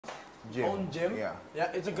Gym. Own gym? Yeah.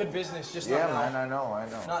 Yeah, it's a good business, just Yeah, not man, now. I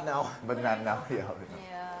know. Not now. But not now, yeah.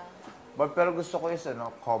 Yeah. But pero gusto ko is,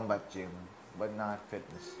 combat gym. But not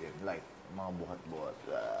fitness gym. Like, mga buhat-buhat.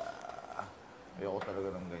 Ayoko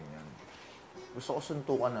talaga ng ganyan. Gusto ko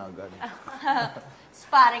suntukan na agad.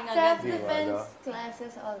 Sparring agad. Self-defense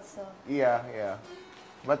classes also. Yeah.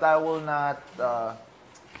 But I will not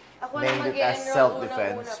name it as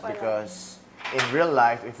self-defense because in real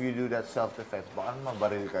life, if you do that self-defense, baka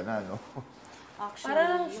mabaril ka na, no? Actually,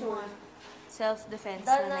 Parang yung sure. mga self-defense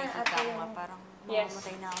Dahil na na nakikita ate ko yung- nga, parang Yes.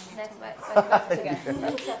 mamamatay na ako nito. That's why.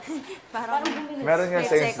 Parang Meron nga sa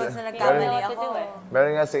split seconds na nagkamali Meron- ako.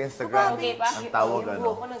 Meron nga sa Instagram, Okay pa? ang tawag,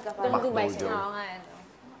 Mac Dubai Dojo. Oo nga,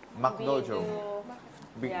 Mac Dojo.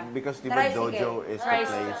 Because di ba dojo is the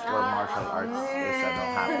place where martial arts is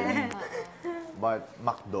happening. But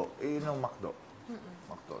Macdo, yun ang Macdo.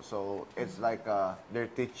 Macdo. So, it's like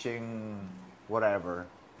they're teaching whatever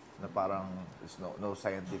na parang there's no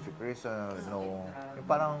scientific reason, no, yung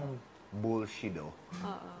parang bullshit,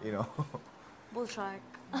 you know? Bull shark.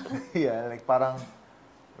 Yeah, like parang,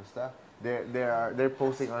 basta, they're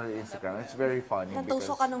posting on Instagram. It's very funny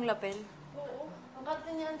Natusok ka nung lapel. Ang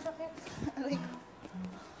karte niya, ang sakit.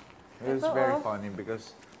 It's very funny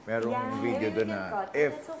because merong video doon na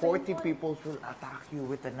if 40 people will attack you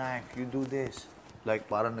with a knife, you do this. Like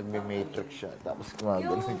parang nagme-matrix siya. Tapos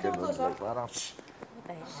gumagano'n ka doon. Like parang,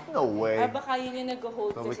 no way. Baka yun yung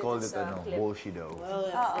nag-hold So we called it bullshit. Well,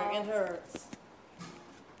 it freaking hurts.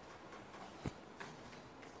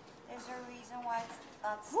 Is there a reason why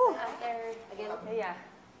that's After, again, Yeah.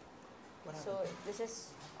 So, this is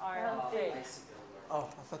our third. Oh,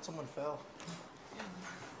 I thought someone fell.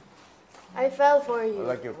 I fell for I you.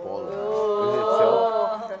 like your fall. Is it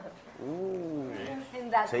so? Ooh. In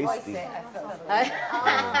that Tasty. voice, I fell.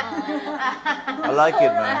 I like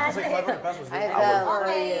it, man. It's like 500 pesos. I fell for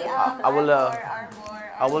you.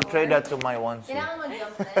 I will trade that to my onesie. Kailangan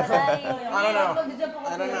mag-jump na. I don't know. Mag-jump ako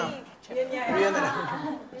I don't know. Yun yan. Yun na.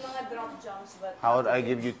 Yung mga drop jumps, but... How would I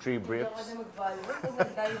give you 3 briefs?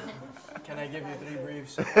 Can I give you 3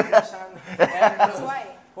 briefs? And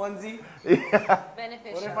Why? onesie?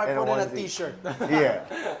 Beneficial. What if I And a put in a onesie. t-shirt? Yeah.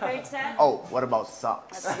 Third set? Oh, what about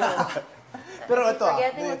socks? Pero ito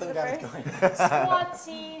Forgetting what's itong the gamit first? ko.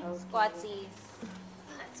 Squatsy. Squatsies.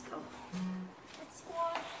 Let's go.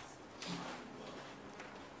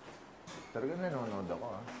 Talaga nanonood ako,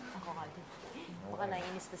 Ako ka din. Baka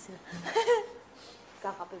naiinis na sila.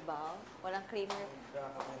 Kakape ba? Walang creamer.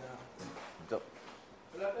 Ito.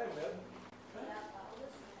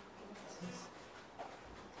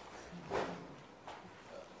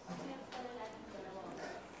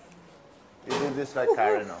 You do this like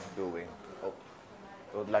Karen doing. Oh.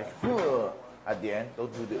 Don't like, at the end,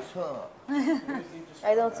 don't do this.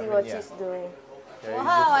 I don't see what Yeah. she's doing. Yeah, you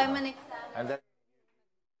Wow, just, I'm an And then,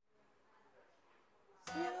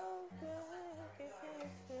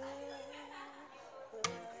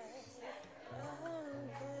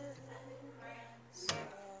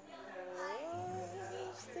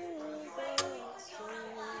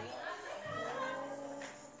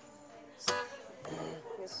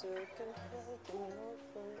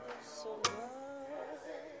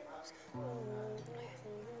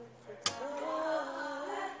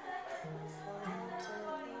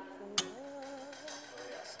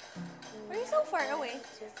 Why are you so far away?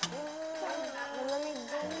 Malamig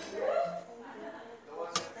dun.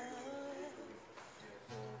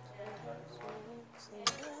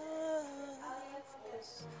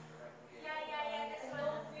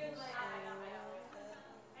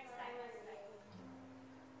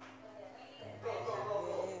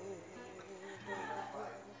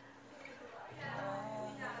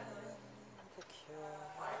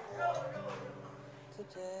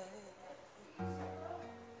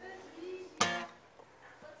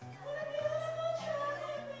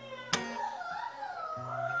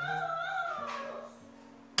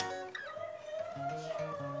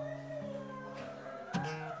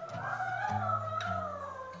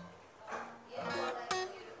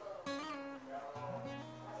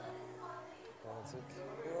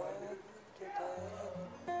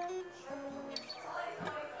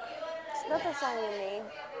 Is that the song you made?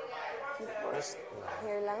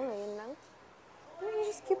 Here lang, ngayon lang? You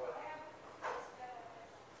just keep...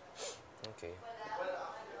 Okay.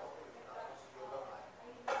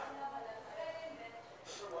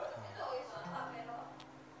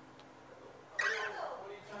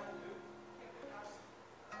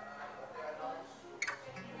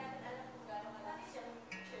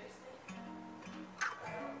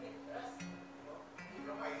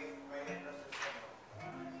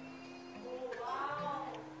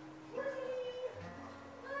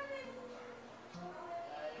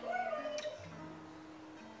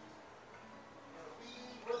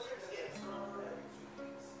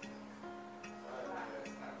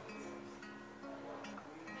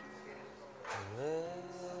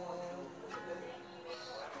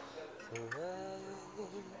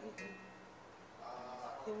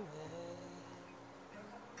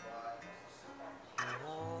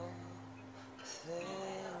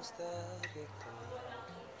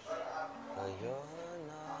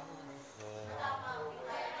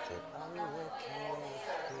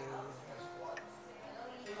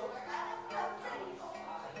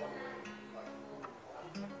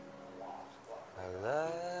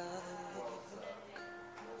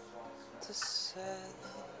 said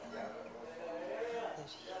that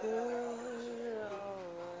you're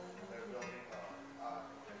alright.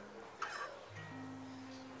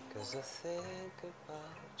 'Cause I think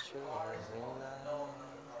about you every night,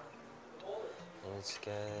 and it's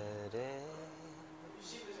getting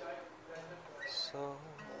so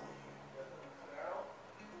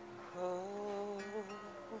cold.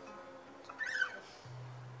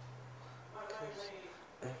 'Cause it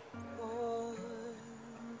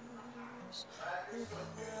was in fact the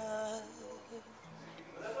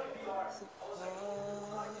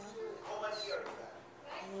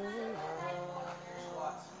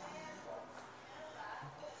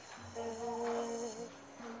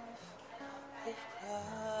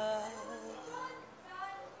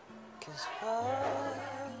Cause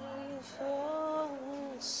I'm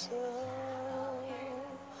falling so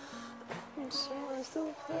much to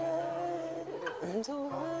find the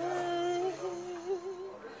way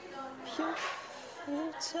you touch me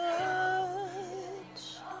there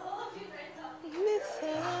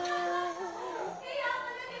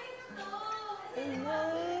and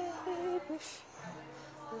make me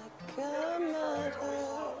feel like I'm not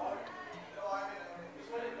hurt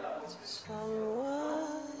to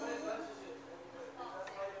someone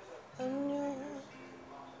I knew.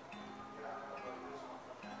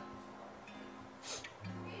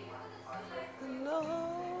 I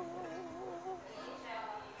know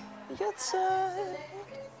you're tired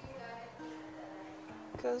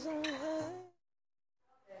 'cause I'm hurt.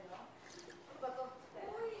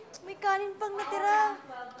 May kanin pang natira.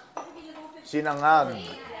 Sinangag.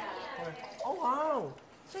 Oh, wow!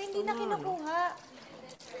 So, hindi na kinukuha.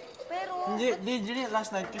 Pero, Hindi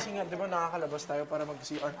last night kasi nga, di ba nakakalabas tayo para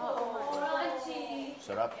mag-CR?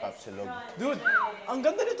 Sarap, tapsilog. Dude, ang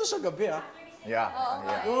ganda nito sa gabi ah. Yeah,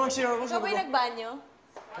 yeah. Yung mag-CR ko, ikaw sabi ba'y ko, nagbanyo?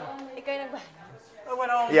 Ikaw yung nagbanyo?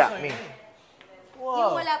 wala akong Yeah, gusto me. eh. Yung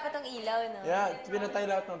Wow! wala pa tong ilaw, no? Yeah, pinatay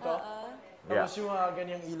lahat ng to. Tapos yung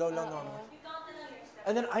ganyang ilaw lang namin.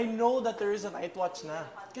 And then I know that there is a night watch na.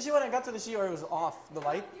 Kasi when I got to the CR, it was off, the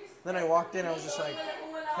light. Then I walked in, I was just like,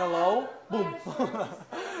 hello? Boom!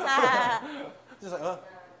 Just like,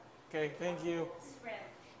 okay, thank you.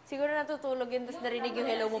 Siguro natutulog yun, tapos narinig yung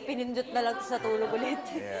hello mo, pinindot na lang sa tulog ulit.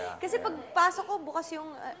 Yeah, Kasi pag pasok ko, bukas yung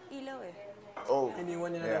ilaw eh. Oh,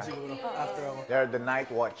 Iniwan niya na lang siguro after ako. they're the night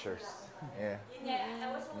watchers. Yeah.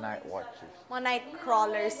 Night watchers. Mga night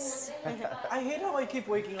crawlers. I hate how I keep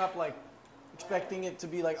waking up like, expecting it to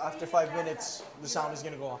be like after 5 minutes, the sound is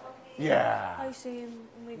gonna go off. Yeah. Ay, same.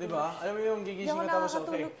 Oh my God. Diba? Alam mo yung Hindi gigising ako ka tapos okay.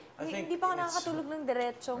 nakakatulog. I think Hindi pa ako it's- nakakatulog ng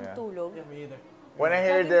diretsong Yeah. tulog. Yeah, me either. When I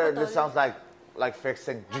hear the sounds like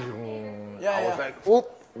fixing, Yeah, I was yeah. like, oop,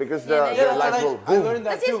 because the Yeah, lights will I boom. learned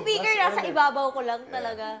that Kasi too. yung speaker That's nasa earlier. ibabaw ko lang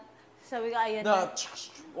talaga. Sabi ko, ayan Na, na.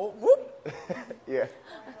 oh, whoop! Yeah.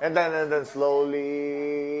 And then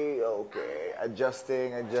slowly, okay,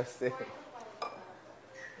 adjusting.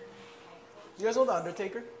 You guys know The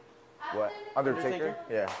Undertaker? What? Undertaker? Undertaker?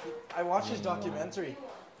 Yeah. I watched his documentary.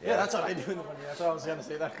 Yeah, that's what I do in the morning. That's what I was gonna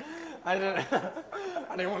say that. I didn't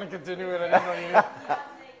want to continue it. I didn't know you knew.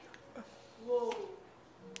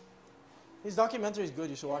 His documentary is good.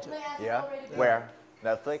 You should watch it. Yeah? Where?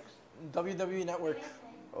 Netflix? WWE Network.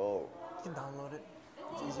 Oh, You can download it.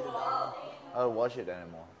 It's easy to download. I don't watch it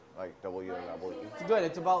anymore. Like WWE. It's good.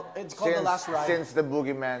 It's called The Last Ride. Since the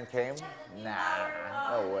Boogeyman came? Nah,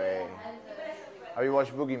 no way. Have you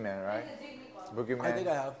watched Boogeyman, right? Boogeyman. I think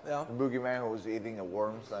I have. Yeah. The Boogeyman who was eating the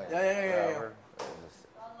worms, like Yeah. whatever. It was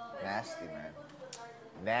nasty, man.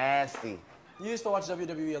 Nasty. You used to watch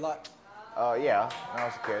WWE a lot. Yeah, when I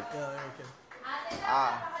was a kid. Yeah, you're a kid.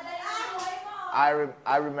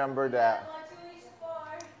 I remember that.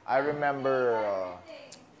 I remember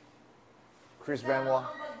Chris Benoit.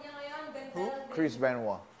 Who? Chris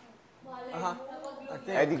Benoit. I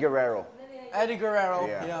think Eddie Guerrero. Eddie Guerrero.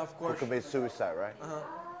 Yeah. Yeah, of Who course. committed suicide, right?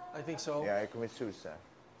 I think so. Yeah, he committed suicide.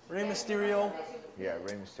 Rey Mysterio. Yeah,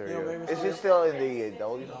 Rey Mysterio. Yeah, Rey Is he Mysterio. still in the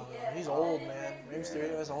W? He's old, man. Rey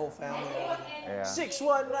Mysterio has a whole family. Yeah.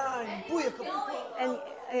 619. Booyaka. And,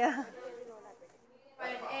 yeah.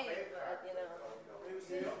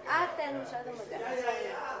 Ate, masyadong mag-aas.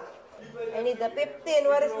 I need the 15.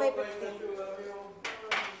 Where is my 15?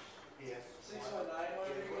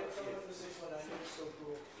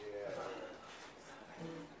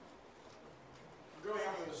 Growing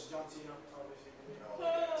up, it was John Cena,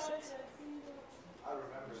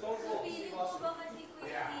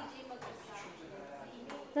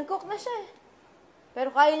 Nag-cook na siya eh. Pero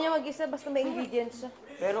kaya niya mag-isa basta may ingredients siya.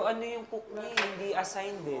 Pero ano yung cook niya, hindi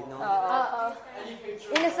assigned eh, no? Oo.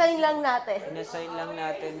 Inassign lang natin. Inassign lang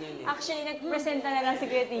natin yun eh. Actually, nag-present na lang si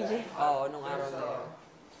Kuya TJ. Oo, nung araw na yun.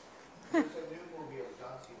 10.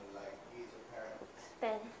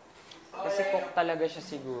 Kasi cook talaga siya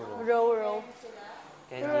siguro. Row.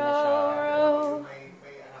 Kaya hindi na siya...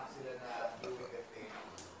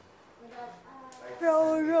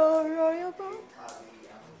 Row your boat.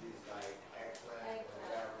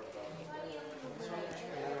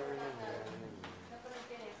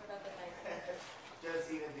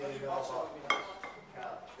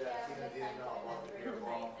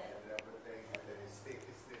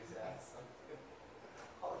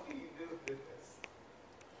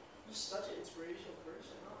 You're such an inspirational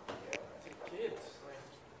person. To kids.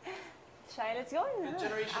 Shy, let's go.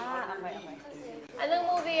 Generation Okay. Anong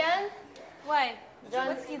movie yan? Why?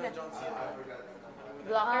 John Let's see that.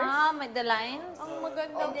 Blockers? May the lines. Ang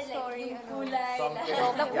magandang story. Kulay.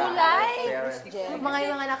 The kulay? Parents. Yung mga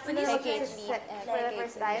anak sila for the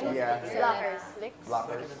first time? Yeah. Blockers.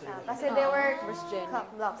 Blockers. Kasi they were cock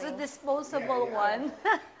The blocking. disposable one.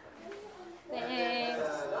 Thanks.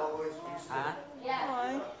 Ha?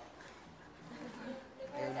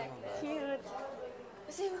 Cute.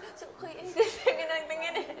 Kasi, so, kuya, hindi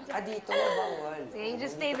tingin eh. Dito, bawal. Okay, you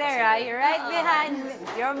just stay there, You're right behind me.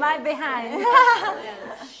 You're my behind.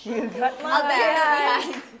 You got my I'll be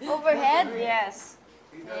behind. Overhead? Yes.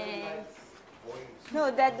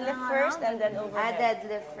 No, deadlift first and then overhead.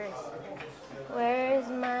 Deadlift first.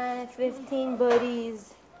 Where's my 15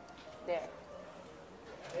 buddies? There.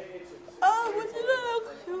 Oh, what's lang?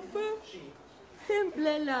 Super.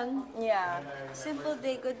 Simple lang. Yeah. Simple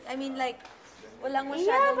day, good. I mean, like, walang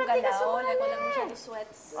masyadong galaw. Like, walang masyadong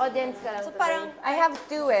sweats. Audience ka lang So, today. parang, I have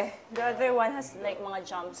two The other one has like mga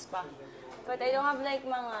jumps pa. But I don't have like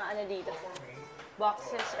mga ano dito.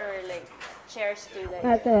 Boxes or like chairs to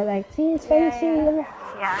like. like, cheese, spicy.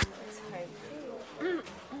 Yeah. It's hard. 1,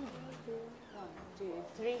 2,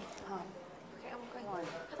 3. okay, I'm going.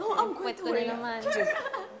 1. Oh, I'm going to work.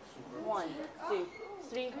 1, 2,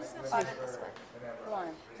 3. 1.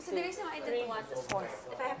 Kasi the reason why I didn't want this was,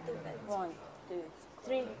 if I have two beds. 1, 2,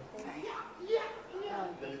 3. 1,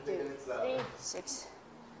 2, 3. 6.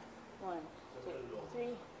 1, 2,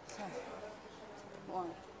 3. 7. 1,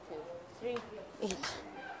 2, 3. 8.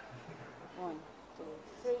 1, 2,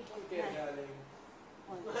 3. 9.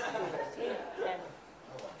 1, 2, 3. 10.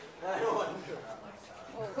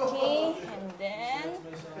 Okay, and then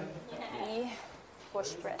we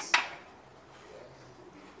push press.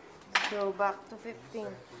 So, back to 15.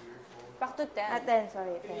 Back to 10. 10,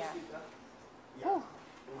 sorry. Yeah. Oh,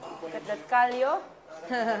 look at that calio.